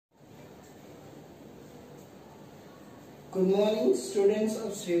Good morning, students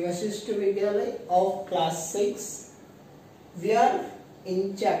of Sri Vasishta Vidyalaya of class 6. We are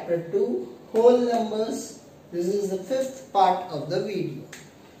in chapter 2, whole numbers. This is the fifth part of the video.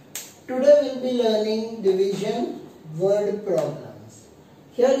 Today we will be learning division word problems.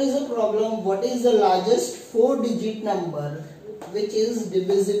 Here is a problem: what is the largest 4-digit number which is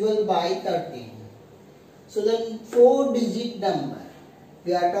divisible by 13? So the 4-digit number,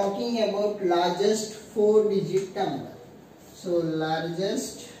 we are talking about largest 4-digit number. So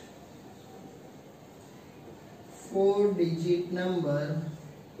largest 4-digit number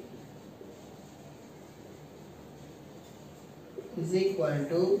is equal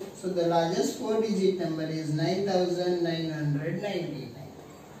to, so the largest 4-digit number is 9999,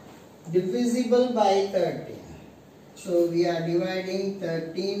 divisible by 13. So we are dividing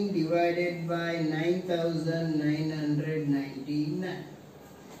 13 divided by 9999.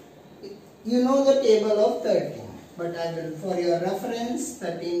 You know the table of 13. But I will, for your reference,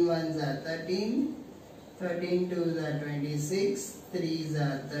 13 ones are 13, 13 twos are 26, 3s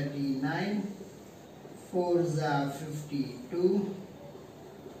are 39, 4s are 52,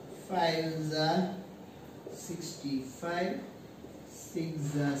 5s are 65,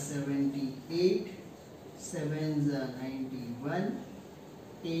 6s are 78, 7s are 91,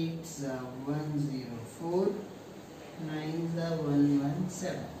 8s are 104, 9s are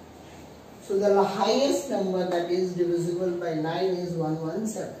 117. So the highest number that is divisible by 9 is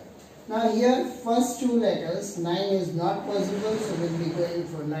 117. Now here first two letters, 9 is not possible, so we will be going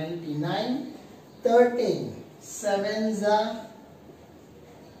for 99. 13, 7s are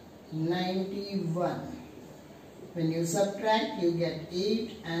 91. When you subtract, you get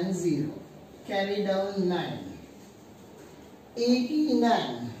 8 and 0. Carry down 9.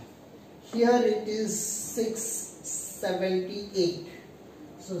 89. Here it is 678.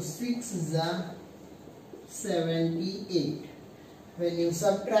 So 6 is 78. When you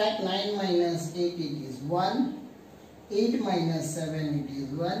subtract 9 minus 8, it is 1. 8 minus 7, it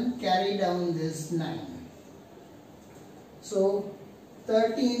is 1. Carry down this 9. So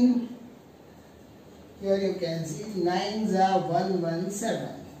 13, here you can see 9s are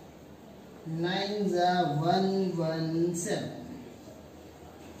 117. 9s are 117.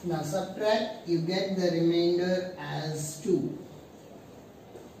 Now subtract, you get the remainder as 2.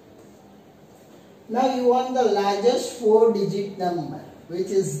 Now you want the largest 4-digit number which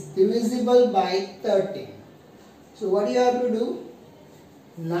is divisible by 13. So what you have to do?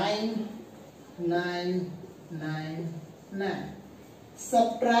 9, 9, 9, 9.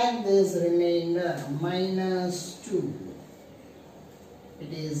 Subtract this remainder, minus 2.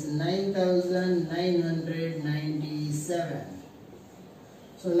 It is 9997.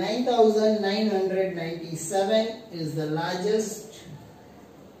 So 9997 is the largest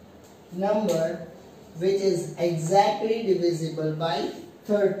number which is exactly divisible by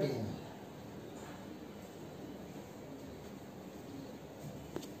 13.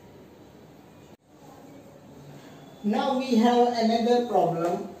 Now we have another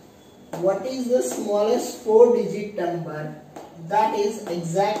problem. What is the smallest 4-digit number that is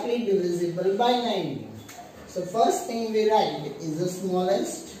exactly divisible by 19? So first thing we write is the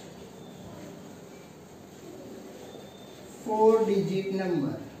smallest 4-digit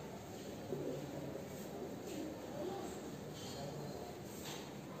number.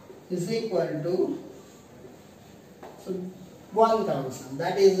 Is equal to, so 1000.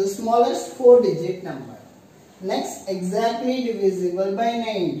 That is the smallest 4-digit number. Next, exactly divisible by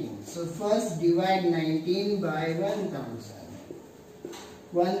 19. So first divide 19 by 1000.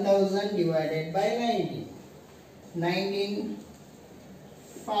 1000 divided by 19. 19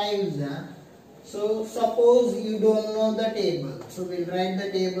 5s are. So suppose you don't know the table. So we'll write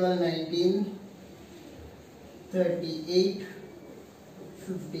the table: 19, 38,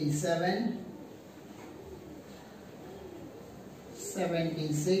 57,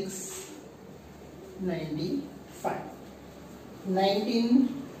 76, 95. 19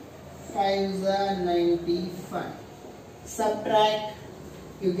 5s are 95. Subtract,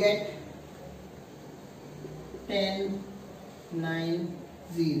 you get 10, 9,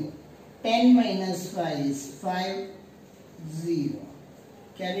 0. 10 minus 5 is 5, 0.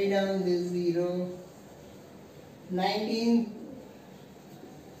 Carry down this 0. 19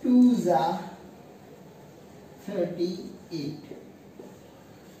 2s are 38.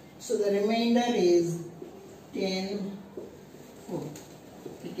 So the remainder is 10, 4.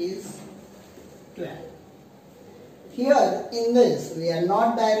 It is 12. Here in this, we are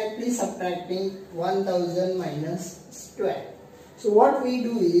not directly subtracting 1000 minus 12. So what we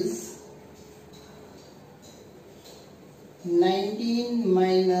do is 19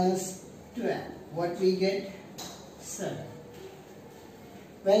 minus 12. What we get? 7.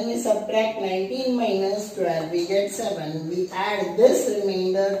 When we subtract 19 minus 12, we get 7. We add this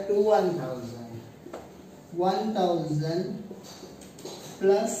remainder to 1000. 1000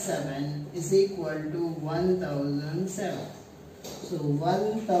 plus 7 is equal to 1007. So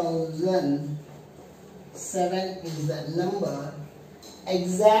 1007 is the number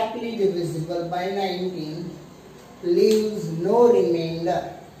exactly divisible by 19, leaves no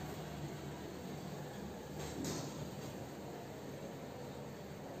remainder.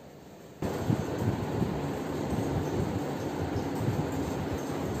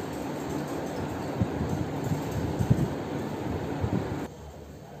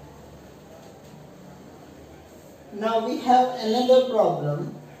 Now we have another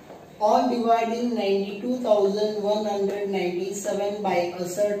problem on dividing 92,197 by a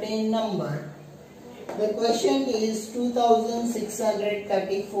certain number. The question is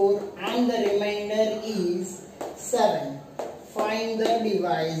 2634 and the remainder is 7. Find the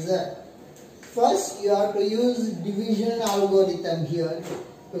divisor. First you have to use division algorithm here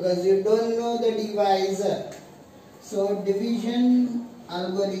because you don't know the divisor. So division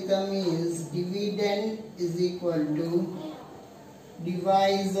algorithm is dividend is equal to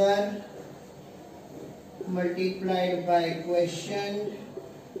divisor multiplied by quotient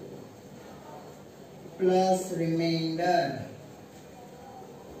plus remainder.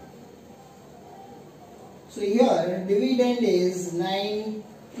 So here dividend is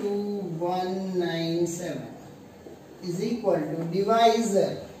 92197 is equal to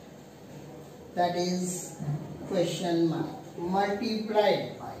divisor, that is question mark,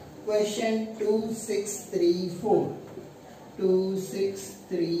 multiplied by quotient 2634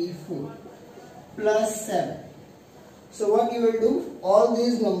 plus 7. So what you will do, all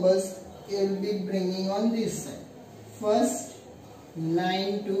these numbers you will be bringing on this side. First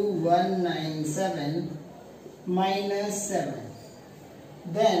 92197 minus 7,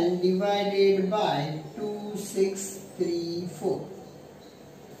 then divided by 2634.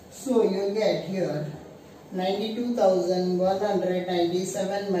 So you get here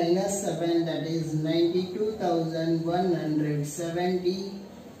 92,197 minus 7, that is 92,170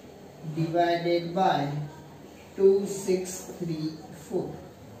 divided by 2634.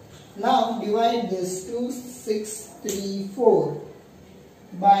 Now divide this 2634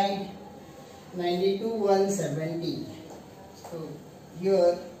 by 92,170. So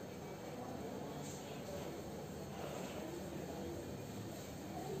here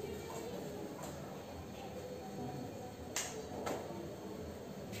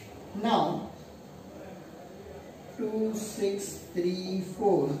now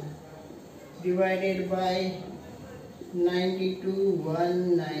 2634 divided by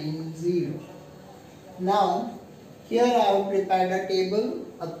 92,190. Now here I have prepared a table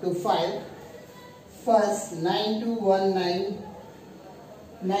up to 5. First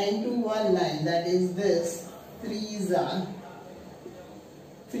 9219, that is this, 3s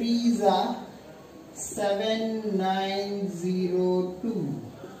are 7902.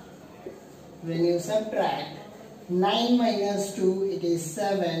 When you subtract 9 minus 2, it is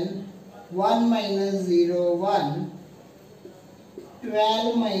 7, 1 minus 0, 1,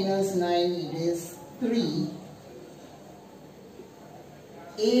 12 minus 9, it is 3,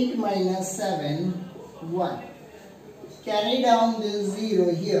 8 minus 7, 1. Carry down this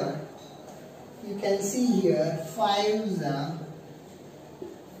 0 here. You can see here 5s are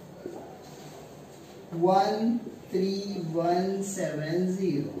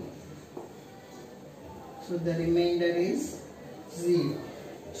 13170. So the remainder is 0.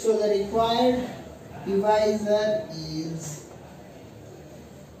 So the required divisor is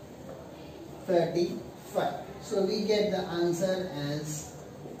 35. So we get the answer as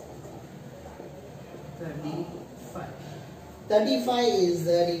 35. 35 is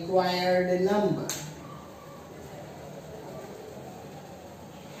the required number.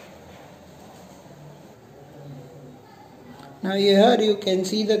 Now here you can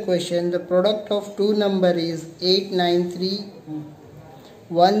see the question. The product of two numbers is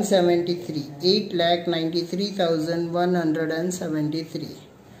 893,173. 8,93,173.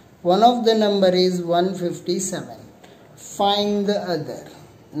 One of the number is 157. Find the other.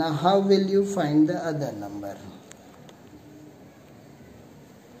 Now how will you find the other number?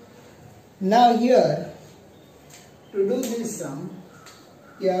 Now here, to do this sum,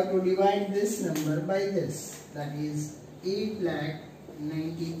 you have to divide this number by this. That is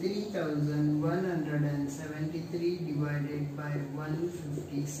 8,93,173 divided by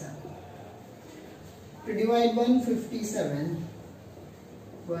 157. To divide 157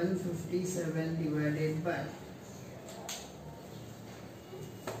 divided by 157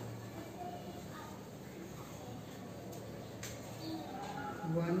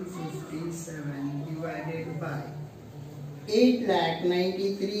 157 divided by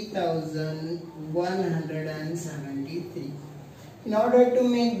 8,93,173. In order to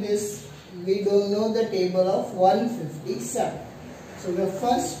make this, we don't know the table of 157. So the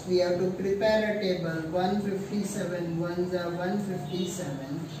first we have to prepare a table. 157, 1s are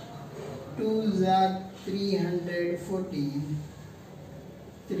 157, 2s are 314,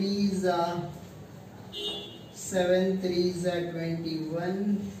 3s are 7, 3s are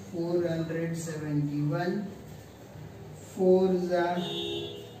 21, 471, 4s are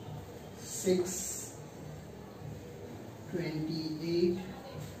 6, 28,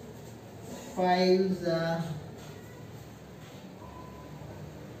 5s are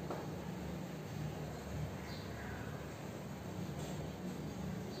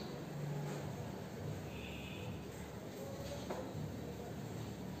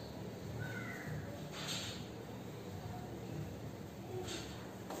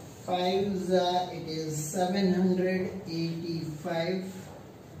 785,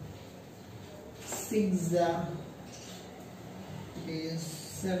 6 it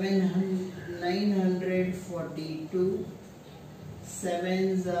is 942,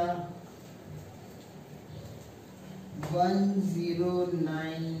 7s are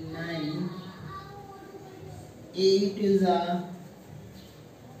 1099, 8 is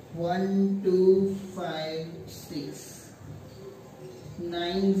 1256.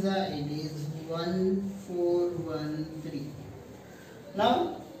 9s it is 1413.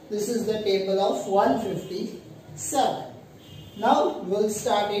 Now this is the table of 157. Now we will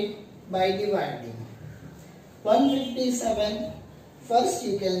start it by dividing. 157, first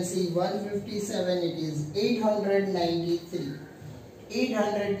you can see 157 it is 893.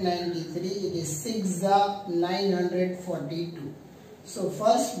 893 it is 6 942. So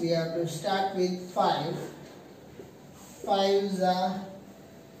first we have to start with 5. 5s are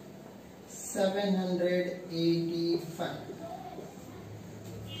 785.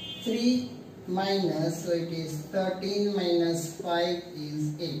 3 minus, so it is 13 minus 5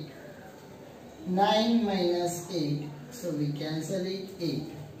 is 8. 9 minus 8, so we cancel it, 8.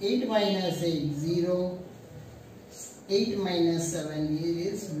 8 minus 8, 0. 8 minus 7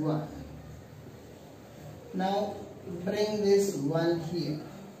 is 1. Now bring this 1 here.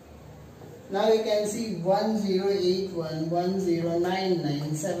 Now you can see 1081,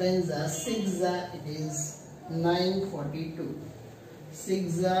 1099, 7s are 6 it is 942.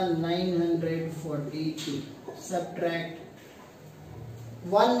 6 are 942. Subtract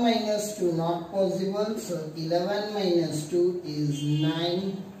 1 minus 2 not possible, so 11 minus 2 is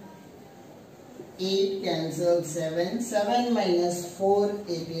 9. 8 cancel 7. 7 minus 4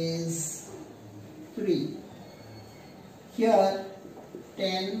 it is 3. Here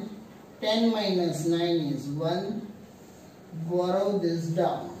 10. 10 minus 9 is 1. Borrow this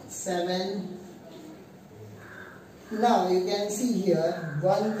down. 7. Now you can see here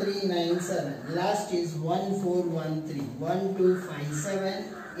 1397. Last is 1413. 1257.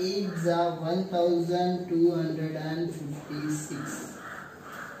 8s are 1256.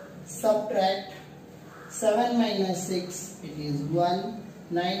 Subtract 7 minus 6 it is 1.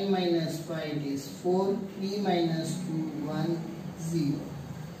 9 minus 5 is 4. 3 minus 2 1 0.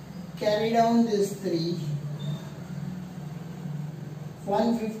 Carry down this 3.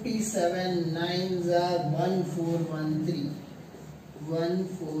 157, 9s are 1413.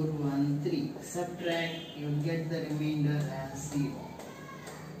 1413. Subtract, you will get the remainder as 0.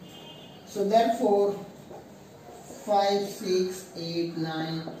 So therefore 5, 6, 8,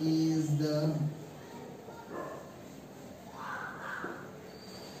 9 is the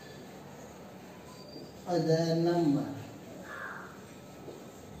other number.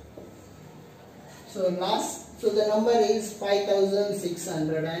 So the number is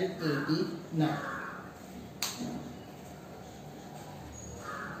 5689.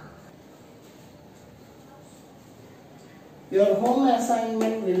 Your home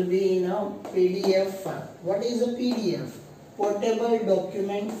assignment will be in a PDF file. What is a PDF? Portable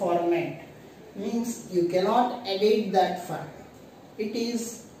document format. Means you cannot edit that file. It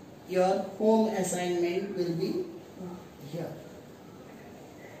is your home assignment will be here.